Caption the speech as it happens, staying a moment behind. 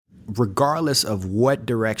regardless of what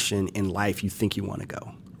direction in life you think you want to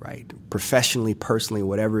go, right? Professionally, personally,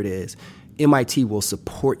 whatever it is, MIT will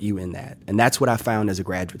support you in that. And that's what I found as a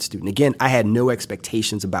graduate student. Again, I had no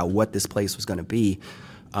expectations about what this place was going to be.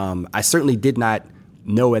 I certainly did not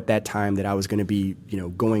know at that time that I was going to be,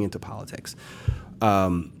 going into politics.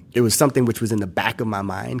 It was something which was in the back of my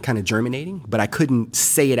mind, kind of germinating, but I couldn't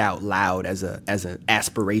say it out loud as an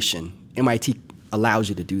aspiration. MIT allows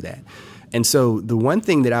you to do that. And so the one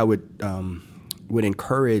thing that I would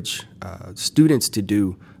encourage students to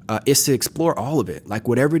do is to explore all of it. Like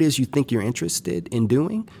whatever it is you think you're interested in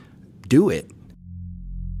doing, do it.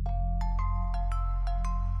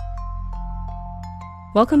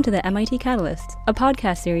 Welcome to the MIT Catalyst, a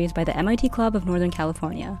podcast series by the MIT Club of Northern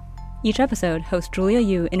California. Each episode, host Julia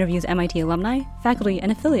Yu interviews MIT alumni, faculty,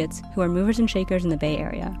 and affiliates who are movers and shakers in the Bay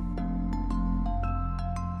Area.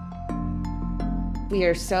 We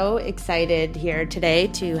are so excited here today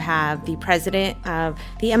to have the president of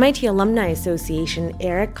the MIT Alumni Association,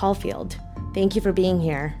 Eric Caulfield. Thank you for being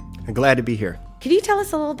here. I'm glad to be here. Could you tell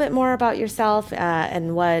us a little bit more about yourself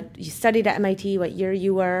and what you studied at MIT, what year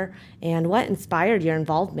you were, and what inspired your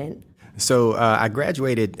involvement? So I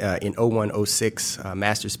graduated in 01-06,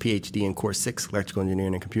 master's PhD in Course 6, Electrical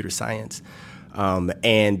Engineering and Computer Science.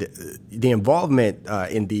 And the involvement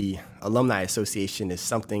in the Alumni Association is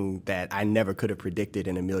something that I never could have predicted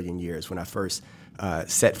in a million years when I first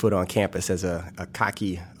set foot on campus as a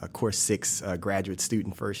cocky Course 6 graduate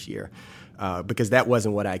student first year, because that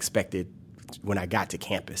wasn't what I expected when I got to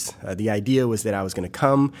campus. The idea was that I was going to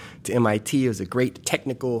come to MIT. It was a great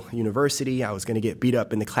technical university. I was going to get beat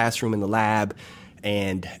up in the classroom, in the lab,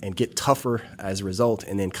 and get tougher as a result,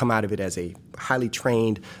 and then come out of it as a highly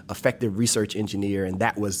trained, effective research engineer, and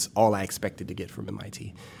that was all I expected to get from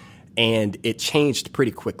MIT. And it changed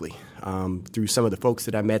pretty quickly through some of the folks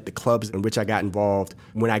that I met, the clubs in which I got involved.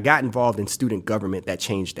 When I got involved in student government, that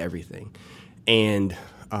changed everything. And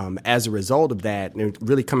as a result of that, and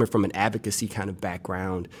really coming from an advocacy kind of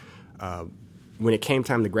background, when it came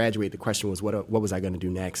time to graduate, the question was, what was I going to do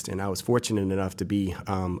next? And I was fortunate enough to be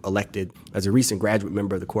elected as a recent graduate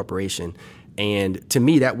member of the corporation. And to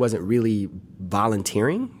me, that wasn't really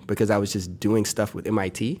volunteering because I was just doing stuff with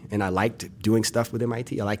MIT, and I liked doing stuff with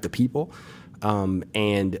MIT. I liked the people.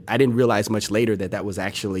 And I didn't realize much later that was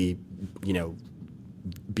actually,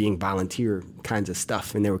 being volunteer kinds of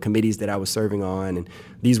stuff. And there were committees that I was serving on, and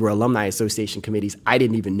these were alumni association committees. I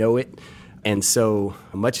didn't even know it. And so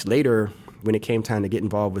much later, when it came time to get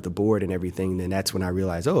involved with the board and everything, then that's when I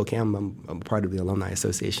realized, I'm a part of the Alumni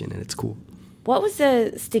Association, and it's cool. What was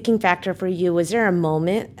the sticking factor for you? Was there a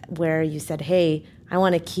moment where you said, hey, I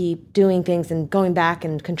want to keep doing things and going back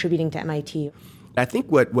and contributing to MIT? I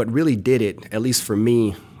think what really did it, at least for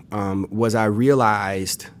me, was I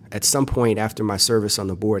realized at some point after my service on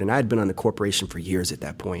the board, and I had been on the corporation for years at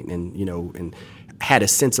that point, and had a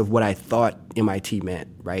sense of what I thought MIT meant,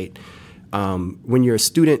 right? When you're a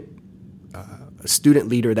student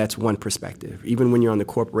leader, that's one perspective. Even when you're on the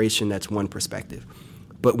corporation, that's one perspective.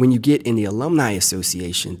 But when you get in the Alumni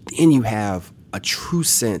Association, then you have a true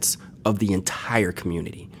sense of the entire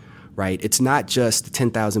community, right? It's not just the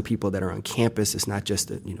 10,000 people that are on campus. It's not just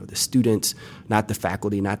the students, not the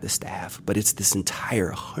faculty, not the staff, but it's this entire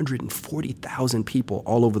 140,000 people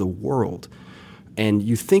all over the world. And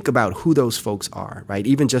you think about who those folks are, right?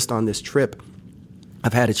 Even just on this trip,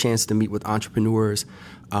 I've had a chance to meet with entrepreneurs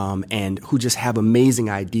and who just have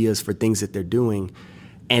amazing ideas for things that they're doing.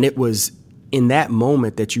 And it was in that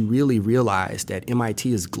moment that you really realize that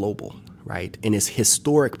MIT is global, right? And is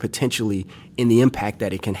historic potentially in the impact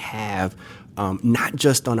that it can have, not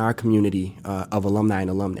just on our community of alumni and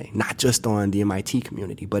alumnae, not just on the MIT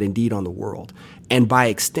community, but indeed on the world. And by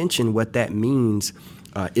extension, what that means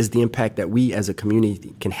is the impact that we as a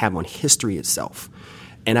community can have on history itself.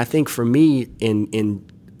 And I think for me,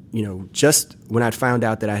 just when I found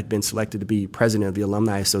out that I had been selected to be president of the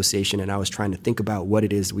Alumni Association, and I was trying to think about what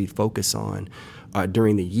it is we focus on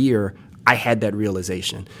during the year, I had that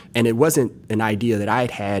realization. And it wasn't an idea that I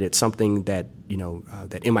had. It's something that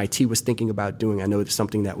that MIT was thinking about doing. I know it's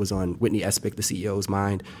something that was on Whitney Espich, the CEO's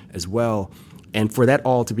mind as well. And for that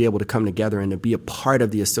all to be able to come together and to be a part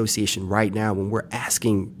of the association right now, when we're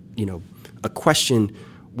asking a question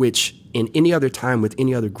which in any other time with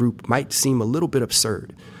any other group might seem a little bit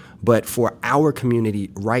absurd. But for our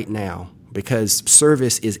community right now, because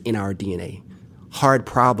service is in our DNA, hard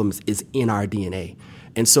problems is in our DNA.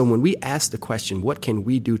 And so when we ask the question, what can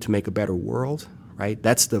we do to make a better world, right?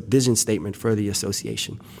 That's the vision statement for the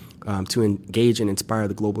association, to engage and inspire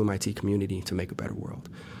the global MIT community to make a better world.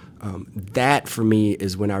 That, for me,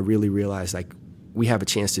 is when I really realized, we have a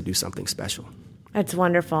chance to do something special. That's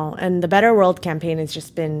wonderful. And the Better World campaign has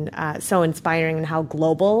just been so inspiring in how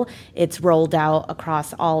global it's rolled out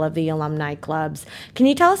across all of the alumni clubs. Can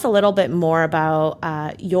you tell us a little bit more about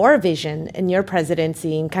your vision and your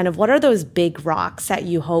presidency and kind of what are those big rocks that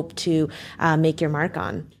you hope to make your mark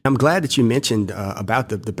on? I'm glad that you mentioned about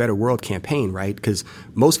the Better World campaign, right? Because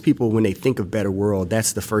most people, when they think of Better World,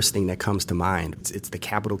 that's the first thing that comes to mind. It's the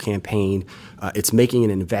capital campaign. It's making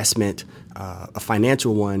an investment, a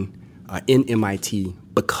financial one, in MIT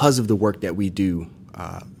because of the work that we do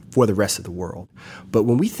for the rest of the world. But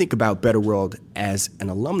when we think about Better World as an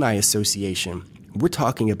alumni association, we're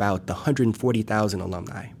talking about the 140,000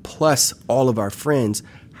 alumni, plus all of our friends.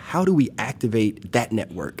 How do we activate that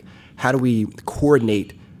network? How do we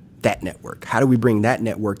coordinate that network? How do we bring that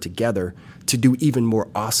network together to do even more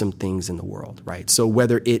awesome things in the world, right? So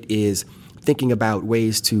whether it is thinking about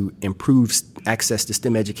ways to improve access to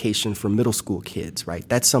STEM education for middle school kids, right?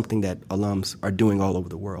 That's something that alums are doing all over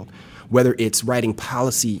the world. Whether it's writing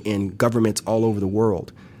policy in governments all over the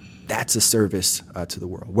world, that's a service to the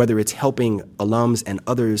world. Whether it's helping alums and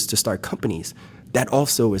others to start companies, that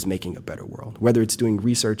also is making a better world. Whether it's doing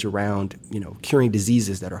research around, curing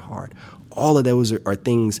diseases that are hard, all of those are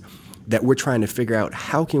things that we're trying to figure out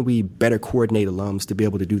how can we better coordinate alums to be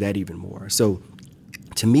able to do that even more. So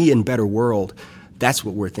to me, in Better World, that's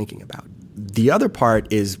what we're thinking about. The other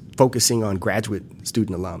part is focusing on graduate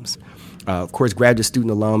student alums. Of course, graduate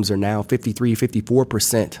student alums are now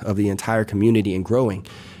 54% of the entire community and growing.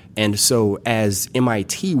 And so as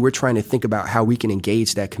MIT, we're trying to think about how we can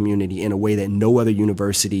engage that community in a way that no other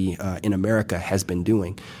university in America has been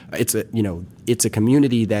doing. It's a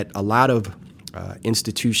community that a lot of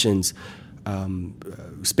institutions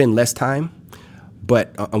spend less time,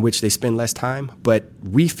 but on which they spend less time. But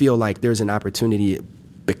we feel like there's an opportunity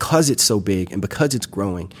because it's so big and because it's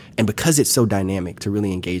growing and because it's so dynamic to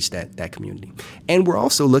really engage that community. And we're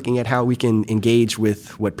also looking at how we can engage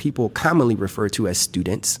with what people commonly refer to as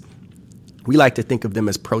students. We like to think of them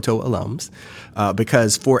as proto-alums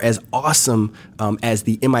because for as awesome as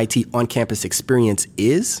the MIT on-campus experience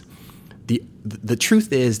is, the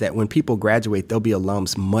truth is that when people graduate, they'll be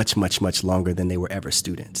alums much, much, much longer than they were ever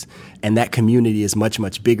students. And that community is much,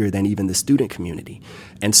 much bigger than even the student community.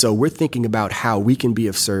 And so we're thinking about how we can be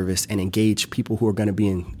of service and engage people who are going to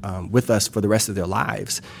be with us for the rest of their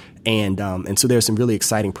lives. And so there's some really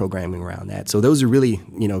exciting programming around that. So those are really,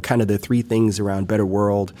 kind of the three things around Better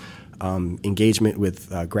World. Engagement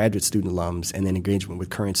with graduate student alums and then engagement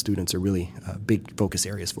with current students are really big focus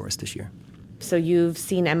areas for us this year. So you've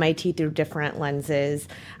seen MIT through different lenses.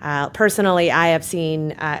 Personally,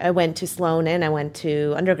 I went to Sloan and I went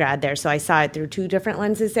to undergrad there, so I saw it through two different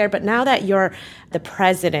lenses there. But now that you're the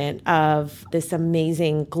president of this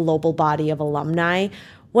amazing global body of alumni,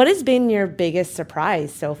 what has been your biggest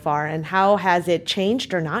surprise so far, and how has it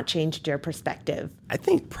changed or not changed your perspective? I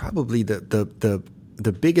think probably the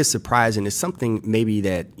biggest surprise, and it's something maybe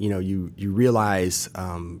that you realize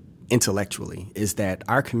intellectually, is that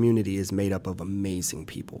our community is made up of amazing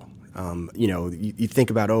people. You think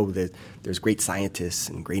about, there's great scientists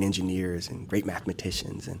and great engineers and great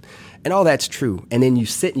mathematicians, and all that's true. And then you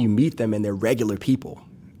sit and you meet them and they're regular people,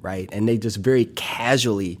 right? And they just very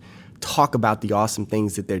casually talk about the awesome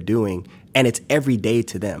things that they're doing, and it's every day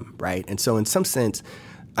to them, right? And so in some sense,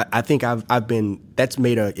 I think that's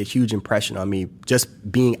made a huge impression on me, just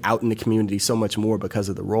being out in the community so much more because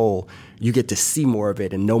of the role. You get to see more of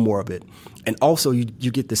it and know more of it. And also you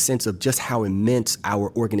get the sense of just how immense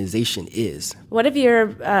our organization is. What have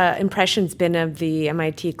your impressions been of the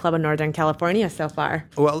MIT Club of Northern California so far?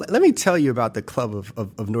 Well, let me tell you about the Club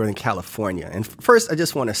of Northern California. And first, I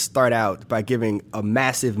just want to start out by giving a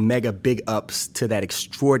massive, mega big ups to that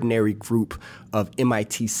extraordinary group of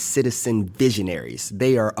MIT citizen visionaries.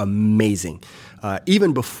 They are amazing.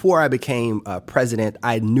 Even before I became president,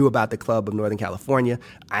 I knew about the Club of Northern California.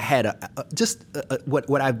 I had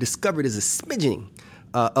what I've discovered is a smidgening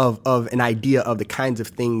of an idea of the kinds of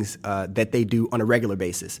things that they do on a regular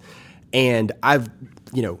basis. And I've,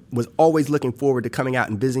 was always looking forward to coming out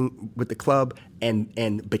and visiting with the club.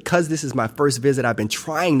 And because this is my first visit, I've been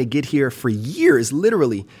trying to get here for years,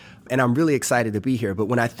 literally. And I'm really excited to be here. But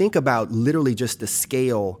when I think about literally just the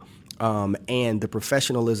scale and the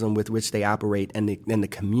professionalism with which they operate and the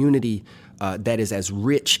community that is as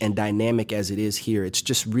rich and dynamic as it is here, it's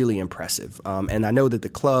just really impressive. And I know that the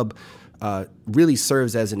club really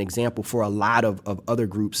serves as an example for a lot of other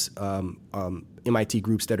groups, MIT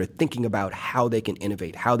groups that are thinking about how they can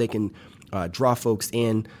innovate, how they can draw folks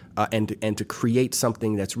in and to create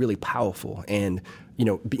something that's really powerful. And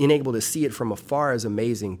being able to see it from afar is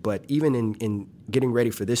amazing, but even in getting ready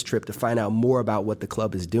for this trip to find out more about what the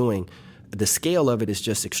club is doing, the scale of it is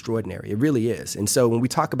just extraordinary. It really is. And so when we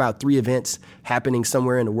talk about 3 events happening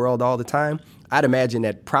somewhere in the world all the time, I'd imagine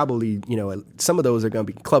that probably, some of those are going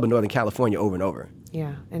to be Club of Northern California over and over.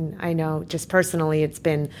 Yeah, and I know just personally it's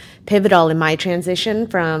been pivotal in my transition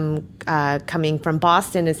from coming from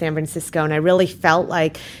Boston to San Francisco, and I really felt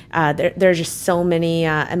like there are just so many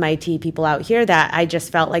MIT people out here that I just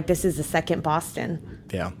felt like this is a second Boston.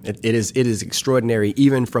 Yeah, it is extraordinary,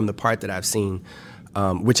 even from the part that I've seen,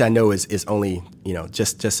 which I know is only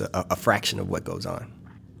just a fraction of what goes on.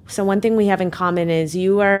 So one thing we have in common is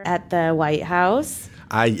you are at the White House.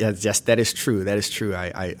 Yes, that is true. That is true.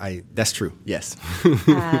 That's true. Yes.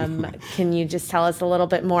 Can you just tell us a little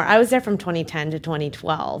bit more? I was there from 2010 to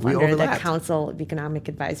 2012 under overlapped. the Council of Economic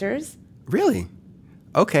Advisors. Really?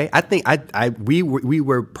 Okay. I think we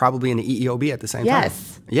were probably in the EEOB at the same time.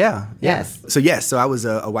 Yes. Yeah. Yes. So I was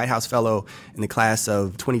a White House fellow in the class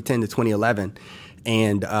of 2010 to 2011.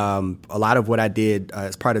 And a lot of what I did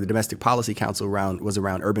as part of the Domestic Policy Council was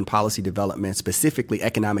around urban policy development, specifically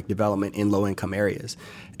economic development in low-income areas.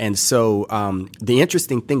 And so the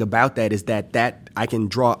interesting thing about that is that I can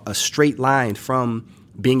draw a straight line from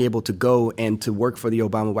being able to go and to work for the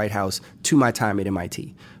Obama White House to my time at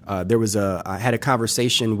MIT. I had a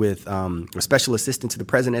conversation with a special assistant to the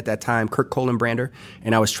president at that time, Kirk Kohlenbrander,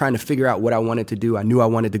 and I was trying to figure out what I wanted to do. I knew I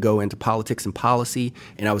wanted to go into politics and policy,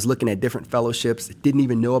 and I was looking at different fellowships. Didn't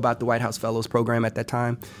even know about the White House Fellows Program at that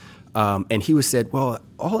time. And he said, well,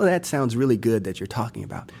 all of that sounds really good that you're talking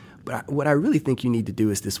about, but what I really think you need to do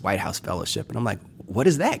is this White House Fellowship. And I'm like, what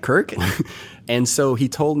is that, Kirk? And so he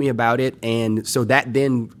told me about it, and so that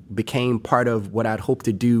then became part of what I'd hoped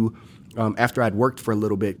to do after I'd worked for a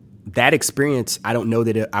little bit. That experience, I don't know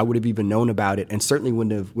that I would have even known about it, and certainly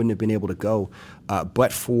wouldn't have been able to go,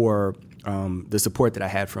 but for the support that I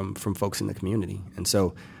had from folks in the community. And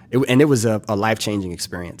so, it was a life-changing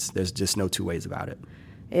experience. There's just no two ways about it.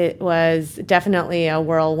 It was definitely a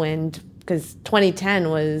whirlwind because 2010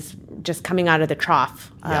 was just coming out of the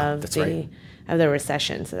trough of the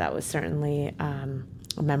recession. So that was certainly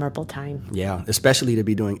a memorable time. Yeah, especially to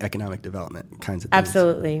be doing economic development kinds of things.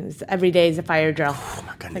 Absolutely. Every day is a fire drill. Oh,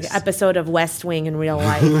 my goodness. Like an episode of West Wing in real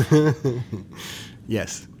life.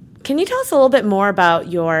 Yes. Can you tell us a little bit more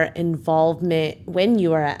about your involvement when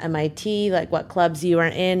you were at MIT, like what clubs you were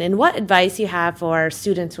in, and what advice you have for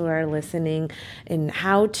students who are listening in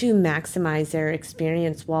how to maximize their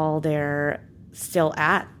experience while they're still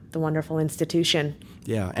at the wonderful institution?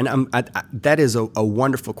 Yeah, and that is a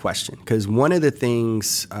wonderful question, because one of the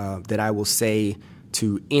things that I will say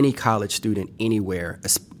to any college student anywhere,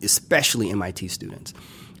 especially MIT students,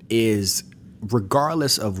 is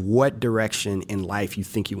regardless of what direction in life you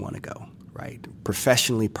think you want to go, right?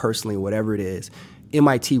 Professionally, personally, whatever it is,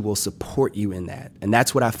 MIT will support you in that. And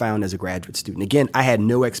that's what I found as a graduate student. Again, I had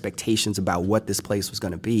no expectations about what this place was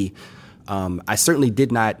going to be. I certainly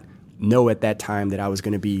did not know at that time that I was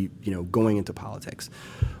going to be, going into politics.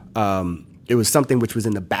 It was something which was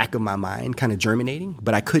in the back of my mind, kind of germinating,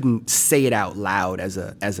 but I couldn't say it out loud as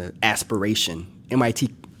an aspiration.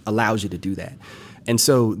 MIT allows you to do that. And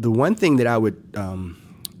so the one thing that I would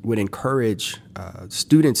encourage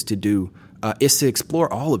students to do is to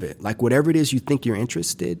explore all of it. Like whatever it is you think you're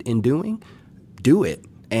interested in doing, do it.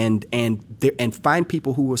 And find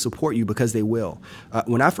people who will support you, because they will.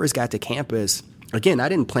 When I first got to campus, again, I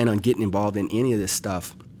didn't plan on getting involved in any of this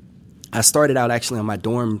stuff. I started out actually on my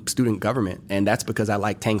dorm student government, and that's because I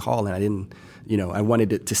liked Tang Hall, and I didn't, I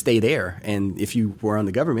wanted to stay there. And if you were on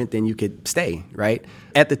the government, then you could stay, right?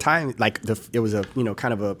 At the time, it was a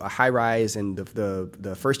kind of a high rise, and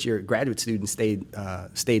the first year graduate students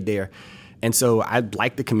stayed there, and so I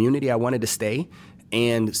liked the community. I wanted to stay,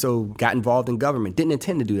 and so got involved in government. Didn't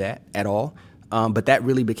intend to do that at all. But that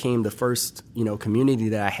really became the first, community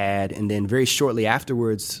that I had. And then very shortly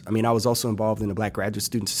afterwards, I was also involved in the Black Graduate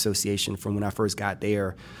Students Association from when I first got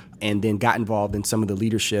there, and then got involved in some of the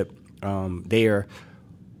leadership there.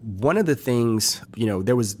 One of the things,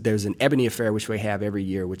 there's an Ebony Affair, which we have every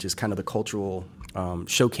year, which is kind of the cultural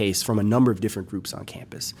showcase from a number of different groups on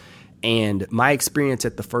campus. And my experience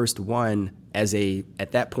at the first one at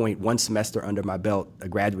that point, one semester under my belt, a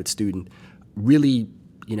graduate student, really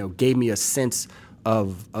gave me a sense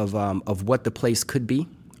of what the place could be,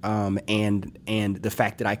 and the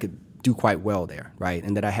fact that I could do quite well there, right?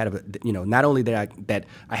 And that I had not only that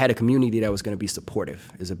I had a community that was going to be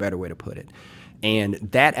supportive, is a better way to put it. And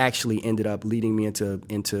that actually ended up leading me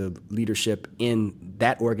into leadership in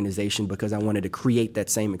that organization, because I wanted to create that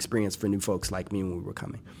same experience for new folks like me when we were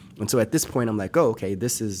coming. And so at this point, I'm like, oh, okay,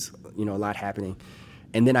 this is a lot happening.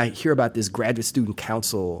 And then I hear about this graduate student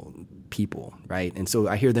council people, right? And so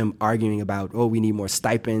I hear them arguing about, oh, we need more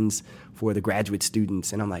stipends for the graduate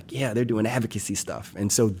students. And I'm like, yeah, they're doing advocacy stuff.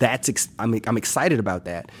 And so I'm excited about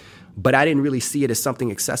that. But I didn't really see it as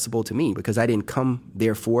something accessible to me because I didn't come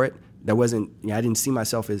there for it. I didn't see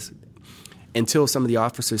myself as, until some of the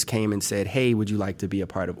officers came and said, hey, would you like to be a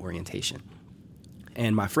part of orientation?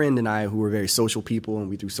 And my friend and I, who were very social people, and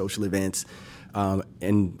we do social events,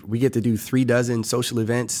 and we get to do 36 social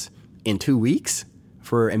events in 2 weeks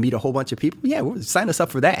and meet a whole bunch of people. Yeah, sign us up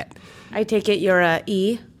for that. I take it you're an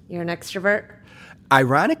E. You're an extrovert.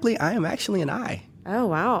 Ironically, I am actually an I. Oh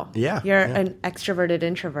wow. Yeah. You're an extroverted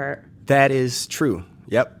introvert. That is true.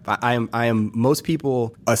 Yep. I am. Most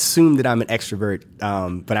people assume that I'm an extrovert,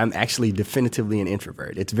 but I'm actually definitively an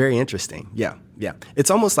introvert. It's very interesting. Yeah.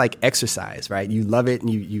 It's almost like exercise, right? You love it, and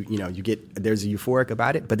you get, there's a euphoric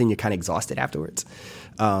about it, but then you're kind of exhausted afterwards.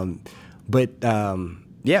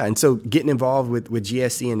 Yeah. And so getting involved with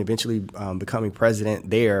GSC and eventually becoming president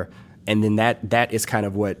there, and then that is kind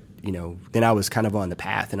of what, then I was kind of on the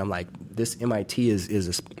path, and I'm like, this MIT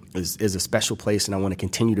is a special place, and I want to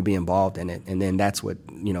continue to be involved in it. And then that's what,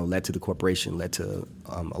 led to the corporation, led to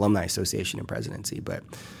Alumni Association and presidency. But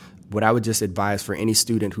what I would just advise for any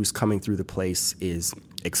student who's coming through the place is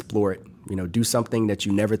explore it. Do something that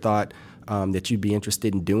you never thought that you'd be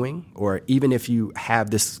interested in doing, or even if you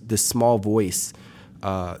have this small voice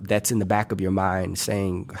that's in the back of your mind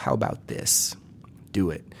saying, how about this?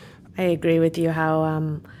 Do it. I agree with you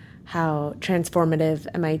how transformative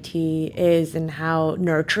MIT is and how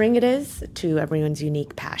nurturing it is to everyone's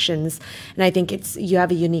unique passions. And I think you have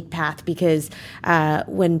a unique path because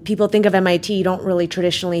when people think of MIT, you don't really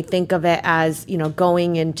traditionally think of it as,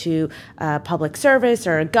 going into public service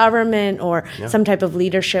or a government or some type of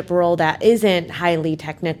leadership role that isn't highly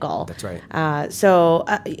technical. That's right. So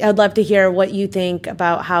I'd love to hear what you think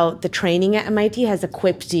about how the training at MIT has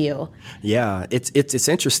equipped you. Yeah, it's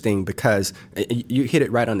interesting because you hit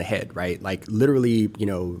it right on the head. Right, like literally,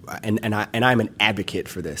 and I'm an advocate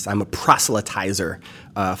for this. I'm a proselytizer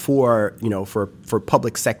for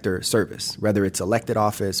public sector service, whether it's elected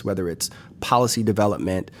office, whether it's policy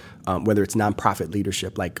development, whether it's nonprofit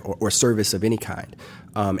leadership, or service of any kind.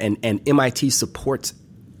 And MIT supports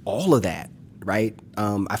all of that. Right,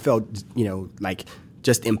 I felt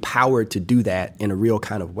just empowered to do that in a real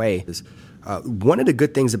kind of way. One of the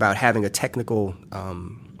good things about having a technical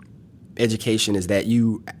education is that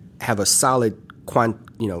you have a solid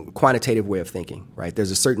quantitative way of thinking, right?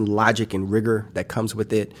 There's a certain logic and rigor that comes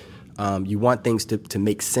with it. You want things to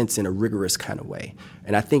make sense in a rigorous kind of way.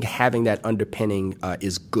 And I think having that underpinning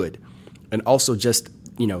is good. And also just,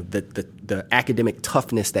 the academic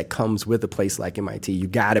toughness that comes with a place like MIT. You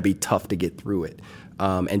got to be tough to get through it.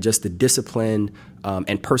 And just the discipline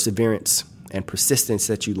and perseverance and persistence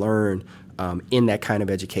that you learn in that kind of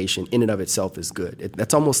education in and of itself is good.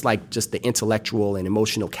 That's almost like just the intellectual and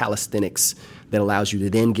emotional calisthenics that allows you to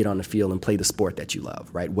then get on the field and play the sport that you love,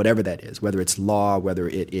 right? Whatever that is, whether it's law, whether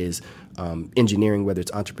it is engineering, whether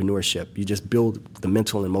it's entrepreneurship, you just build the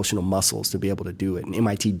mental and emotional muscles to be able to do it. And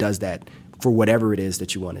MIT does that for whatever it is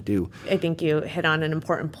that you want to do. I think you hit on an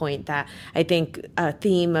important point that I think a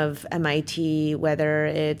theme of MIT, whether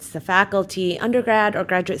it's the faculty, undergrad or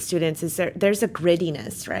graduate students, is there's a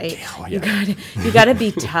grittiness, right? Oh, yeah. You got to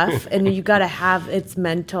be tough, and you got to have it's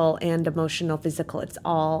mental and emotional, physical. It's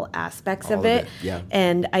all aspects of it. Yeah.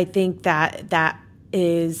 And I think that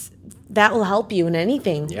will help you in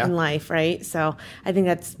anything in life, right? So I think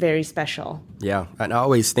that's very special. Yeah, and I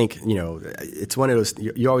always think, it's one of those,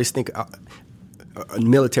 you always think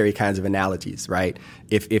military kinds of analogies, right?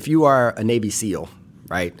 If you are a Navy SEAL,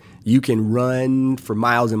 right, you can run for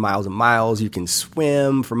miles and miles and miles, you can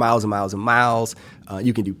swim for miles and miles and miles,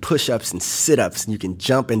 you can do push-ups and sit-ups, and you can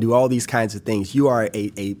jump and do all these kinds of things. You are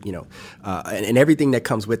and everything that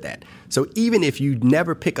comes with that. So even if you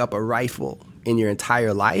never pick up a rifle in your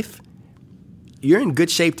entire life, you're in good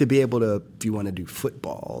shape to be able to, if you want to do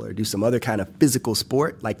football or do some other kind of physical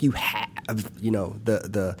sport, like you have,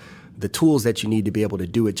 the tools that you need to be able to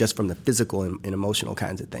do it just from the physical and emotional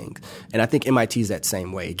kinds of things. And I think MIT is that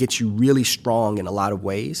same way. It gets you really strong in a lot of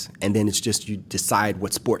ways, and then it's just you decide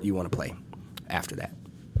what sport you want to play after that.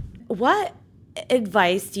 What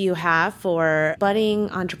advice do you have for budding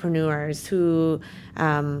entrepreneurs who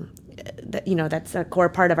that's a core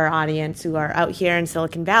part of our audience, who are out here in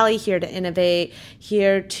Silicon Valley, here to innovate,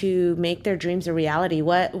 here to make their dreams a reality?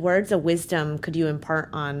 What words of wisdom could you impart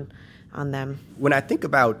on them? When I think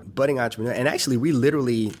about budding entrepreneurs, and actually we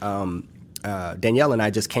literally, Danielle and I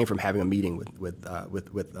just came from having a meeting with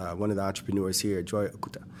one of the entrepreneurs here, Joy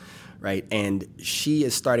Okuta, right? And she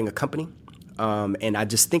is starting a company And I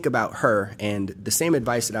just think about her and the same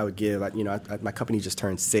advice that I would give. My company just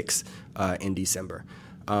turned 6 in December.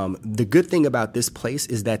 The good thing about this place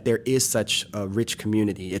is that there is such a rich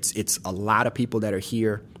community. It's a lot of people that are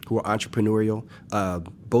here who are entrepreneurial,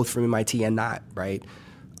 both from MIT and not, right?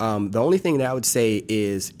 The only thing that I would say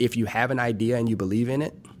is if you have an idea and you believe in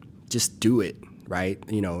it, just do it, right?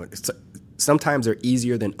 Sometimes they're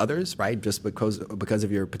easier than others, right? Just because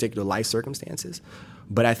of your particular life circumstances.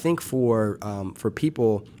 But I think for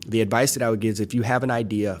people, the advice that I would give is if you have an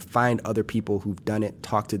idea, find other people who've done it,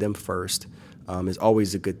 talk to them first, is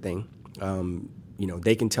always a good thing.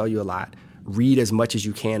 They can tell you a lot. Read as much as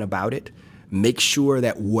you can about it. Make sure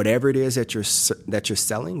that whatever it is that you're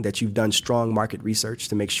selling, that you've done strong market research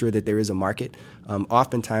to make sure that there is a market.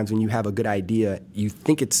 Oftentimes when you have a good idea, you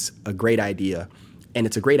think it's a great idea, and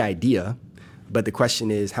it's a great idea, but the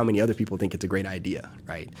question is how many other people think it's a great idea,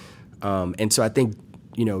 right? And so I think,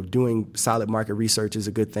 doing solid market research is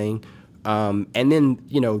a good thing. And then,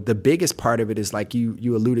 the biggest part of it is like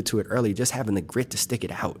you alluded to it earlier, just having the grit to stick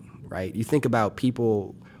it out, right? You think about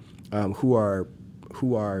people who are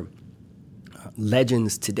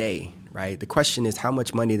legends today, right? The question is how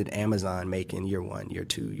much money did Amazon make in year 1, year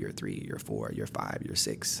 2, year 3, year 4, year 5, year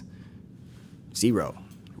 6? 0,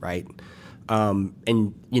 right?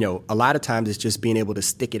 And a lot of times it's just being able to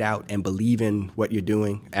stick it out and believe in what you're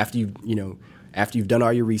doing after you've done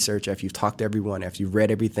all your research, after you've talked to everyone, after you've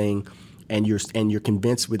read everything, and you're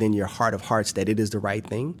convinced within your heart of hearts that it is the right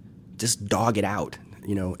thing. Just dog it out,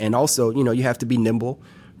 And also, you have to be nimble,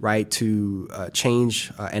 right, to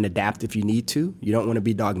change and adapt if you need to. You don't want to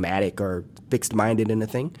be dogmatic or fixed-minded in a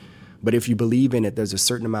thing. But if you believe in it, there's a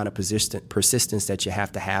certain amount of persistence that you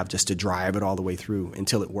have to have just to drive it all the way through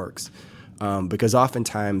until it works. Because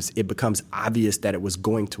oftentimes it becomes obvious that it was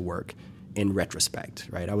going to work in retrospect,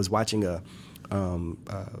 right? I was watching a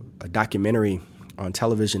documentary on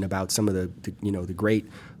television about some of the great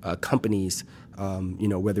companies,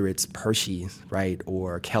 whether it's Hershey's, right,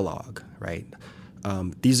 or Kellogg, right?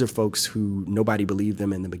 These are folks who nobody believed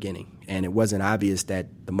them in the beginning, and it wasn't obvious that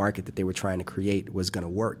the market that they were trying to create was going to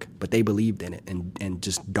work, but they believed in it and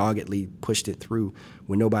just doggedly pushed it through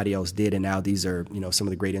when nobody else did, and now these are some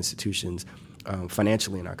of the great institutions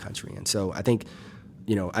financially in our country. And so I think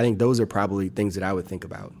those are probably things that I would think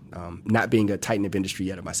about, not being a titan of industry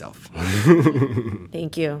yet of myself.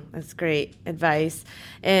 Thank you. That's great advice.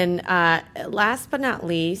 And last but not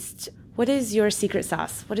least, what is your secret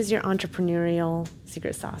sauce? What is your entrepreneurial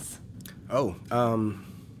secret sauce? Well,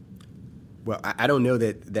 I don't know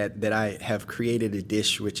that I have created a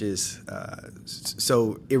dish which is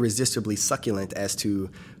so irresistibly succulent as to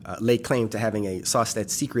lay claim to having a sauce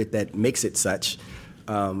that's secret that makes it such.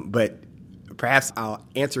 But perhaps I'll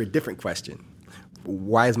answer a different question.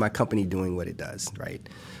 Why is my company doing what it does, right?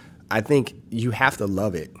 I think you have to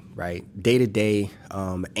love it, right? Day to day,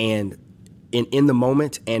 and in the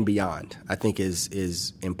moment and beyond, I think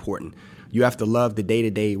is important. You have to love the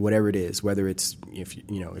day-to-day, whatever it is, whether it's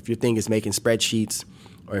if your thing is making spreadsheets,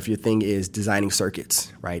 or if your thing is designing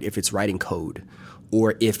circuits, right? If it's writing code,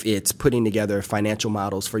 or if it's putting together financial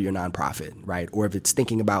models for your nonprofit, right? Or if it's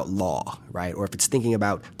thinking about law, right? Or if it's thinking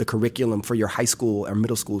about the curriculum for your high school or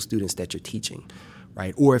middle school students that you're teaching,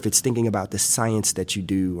 right? Or if it's thinking about the science that you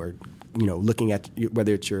do, or looking at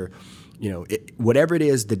whether it's your whatever it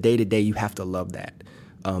is, the day-to-day, you have to love that.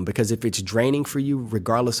 Because if it's draining for you,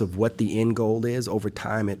 regardless of what the end goal is, over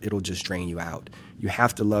time, it'll just drain you out. You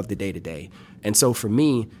have to love the day-to-day. And so for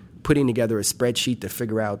me, putting together a spreadsheet to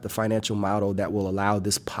figure out the financial model that will allow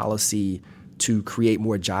this policy to create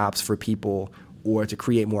more jobs for people or to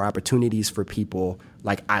create more opportunities for people,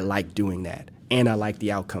 I like doing that. And I like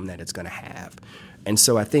the outcome that it's going to have. And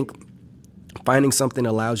so I think finding something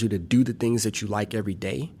that allows you to do the things that you like every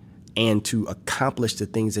day and to accomplish the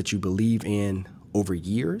things that you believe in over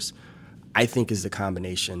years, I think is the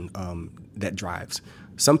combination that drives.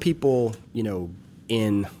 Some people,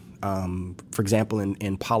 for example,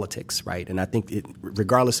 in politics, right? And I think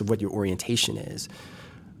regardless of what your orientation is,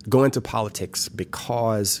 go into politics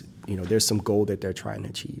because, there's some goal that they're trying to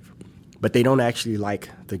achieve. But they don't actually like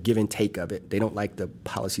the give and take of it. They don't like the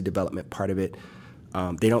policy development part of it.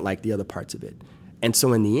 They don't like the other parts of it. And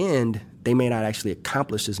so in the end, they may not actually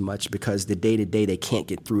accomplish as much because the day-to-day they can't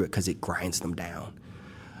get through it because it grinds them down.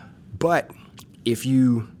 But if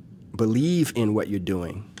you believe in what you're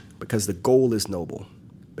doing, because the goal is noble,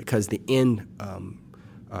 because the end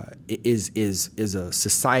is a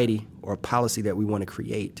society or a policy that we want to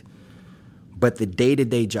create, but the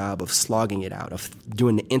day-to-day job of slogging it out, of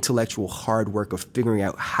doing the intellectual hard work of figuring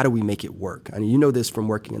out how do we make it work. I mean, you know this from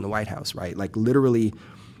working in the White House, right? Literally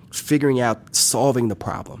figuring out, solving the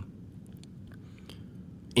problem,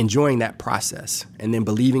 enjoying that process and then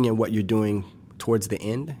believing in what you're doing towards the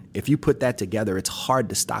end, if you put that together, it's hard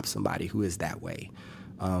to stop somebody who is that way.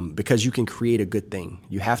 Because you can create a good thing.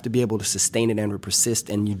 You have to be able to sustain it and persist,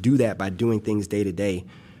 and you do that by doing things day to day,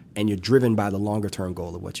 and you're driven by the longer term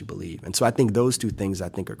goal of what you believe. And so I think those two things I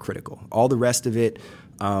think are critical. All the rest of it,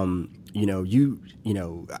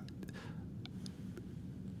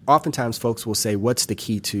 oftentimes folks will say, what's the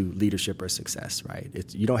key to leadership or success, right?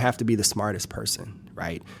 You don't have to be the smartest person,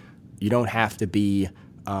 right? You don't have to be,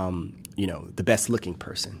 the best looking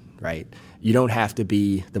person, right? You don't have to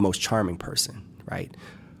be the most charming person, right?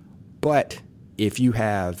 But if you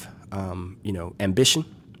have, ambition,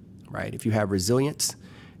 right? If you have resilience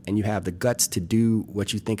and you have the guts to do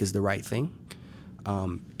what you think is the right thing,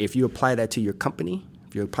 if you apply that to your company,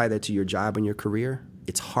 if you apply that to your job and your career,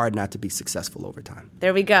 it's hard not to be successful over time.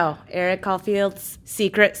 There we go. Eric Caulfield's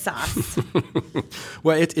secret sauce.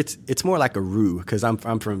 Well, it's more like a roux because I'm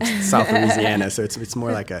from South Louisiana, so it's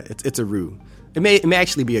more like it's a roux. It may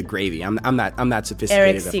actually be a gravy. I'm not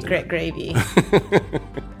sophisticated. Eric's secret gravy.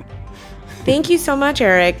 Thank you so much,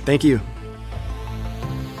 Eric. Thank you.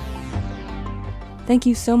 Thank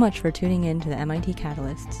you so much for tuning in to the MIT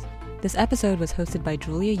Catalysts. This episode was hosted by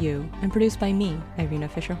Julia Yu and produced by me, Irina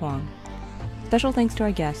Fisher-Huang. Special thanks to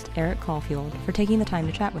our guest, Eric Caulfield, for taking the time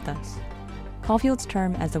to chat with us. Caulfield's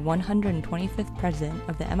term as the 125th president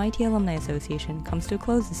of the MIT Alumni Association comes to a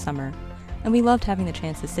close this summer, and we loved having the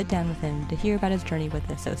chance to sit down with him to hear about his journey with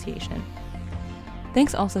the association.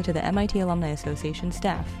 Thanks also to the MIT Alumni Association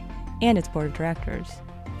staff and its board of directors.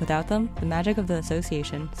 Without them, the magic of the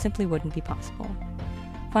association simply wouldn't be possible.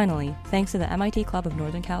 Finally, thanks to the MIT Club of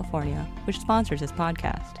Northern California, which sponsors this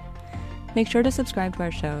podcast. Make sure to subscribe to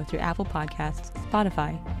our show through Apple Podcasts,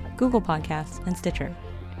 Spotify, Google Podcasts, and Stitcher.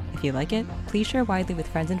 If you like it, please share widely with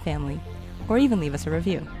friends and family, or even leave us a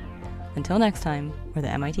review. Until next time, we're the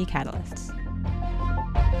MIT Catalysts.